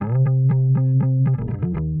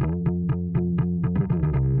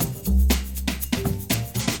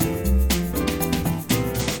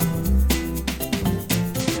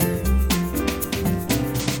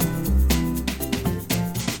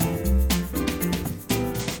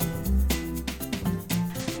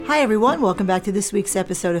Hi everyone, welcome back to this week's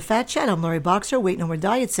episode of Fat Chat. I'm Lori Boxer, Weight No More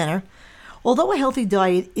Diet Center. Although a healthy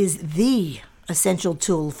diet is the essential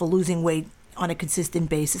tool for losing weight on a consistent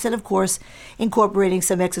basis, and of course, incorporating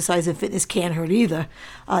some exercise and fitness can't hurt either,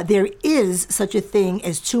 there is such a thing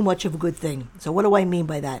as too much of a good thing. So what do I mean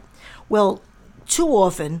by that? Well, too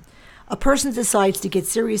often, a person decides to get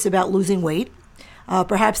serious about losing weight.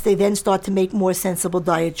 Perhaps they then start to make more sensible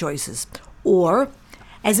diet choices. Or,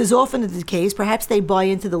 as is often the case, perhaps they buy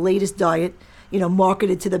into the latest diet,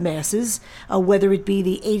 marketed to the masses, whether it be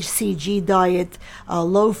the HCG diet,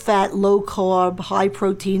 low-fat, low-carb,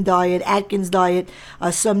 high-protein diet, Atkins diet,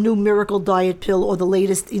 some new miracle diet pill, or the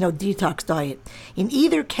latest, detox diet. In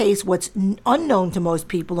either case, what's unknown to most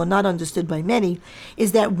people or not understood by many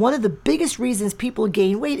is that one of the biggest reasons people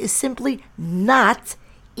gain weight is simply not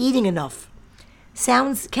eating enough.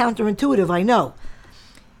 Sounds counterintuitive, I know.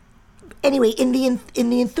 Anyway, in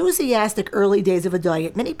the enthusiastic early days of a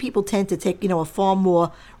diet, many people tend to take, a far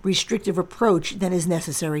more restrictive approach than is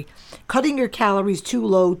necessary. Cutting your calories too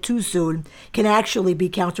low too soon can actually be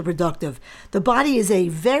counterproductive. The body is a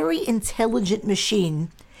very intelligent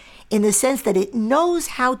machine in the sense that it knows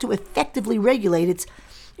how to effectively regulate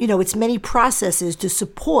its many processes to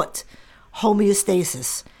support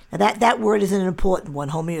homeostasis. Now that word is an important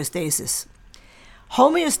one, homeostasis.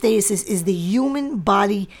 Homeostasis is the human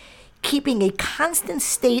body keeping a constant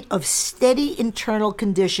state of steady internal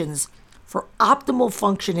conditions for optimal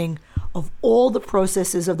functioning of all the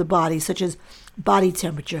processes of the body, such as body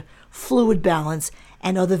temperature, fluid balance,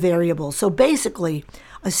 and other variables. So basically,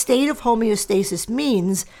 a state of homeostasis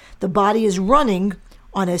means the body is running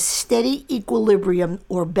on a steady equilibrium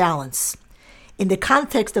or balance. In the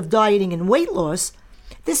context of dieting and weight loss,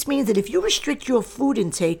 this means that if you restrict your food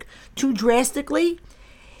intake too drastically,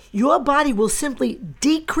 your body will simply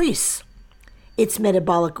decrease its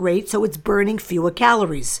metabolic rate, so it's burning fewer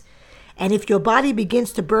calories. And if your body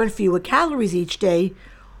begins to burn fewer calories each day,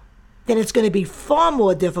 then it's going to be far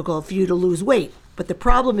more difficult for you to lose weight. But the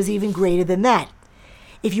problem is even greater than that.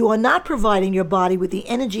 If you are not providing your body with the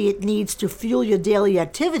energy it needs to fuel your daily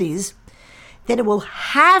activities, then it will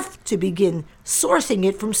have to begin sourcing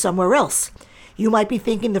it from somewhere else. You might be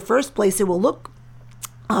thinking the first place it will look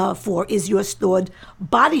for is your stored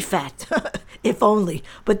body fat, if only.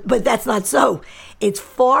 But that's not so. It's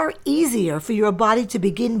far easier for your body to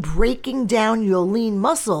begin breaking down your lean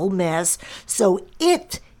muscle mass so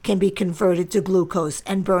it can be converted to glucose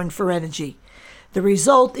and burned for energy. The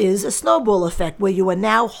result is a snowball effect where you are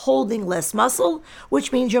now holding less muscle,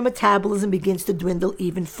 which means your metabolism begins to dwindle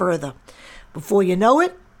even further. Before you know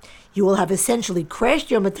it, you will have essentially crashed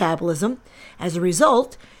your metabolism. As a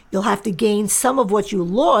result, you'll have to gain some of what you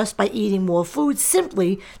lost by eating more food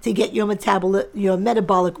simply to get your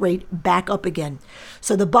metabolic rate back up again.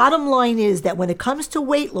 So the bottom line is that when it comes to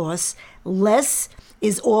weight loss, less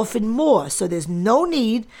is often more. So there's no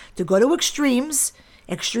need to go to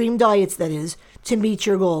extreme diets that is, to meet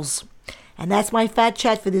your goals. And that's my Fat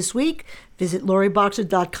Chat for this week. Visit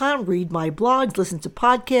LoriBoxer.com, read my blogs, listen to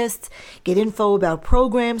podcasts, get info about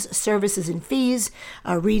programs, services, and fees,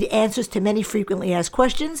 read answers to many frequently asked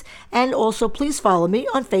questions, and also please follow me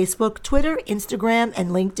on Facebook, Twitter, Instagram, and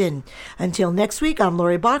LinkedIn. Until next week, I'm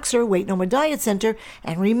Lori Boxer, Weight No More Diet Center,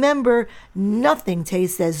 and remember, nothing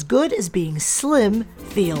tastes as good as being slim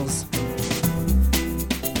feels.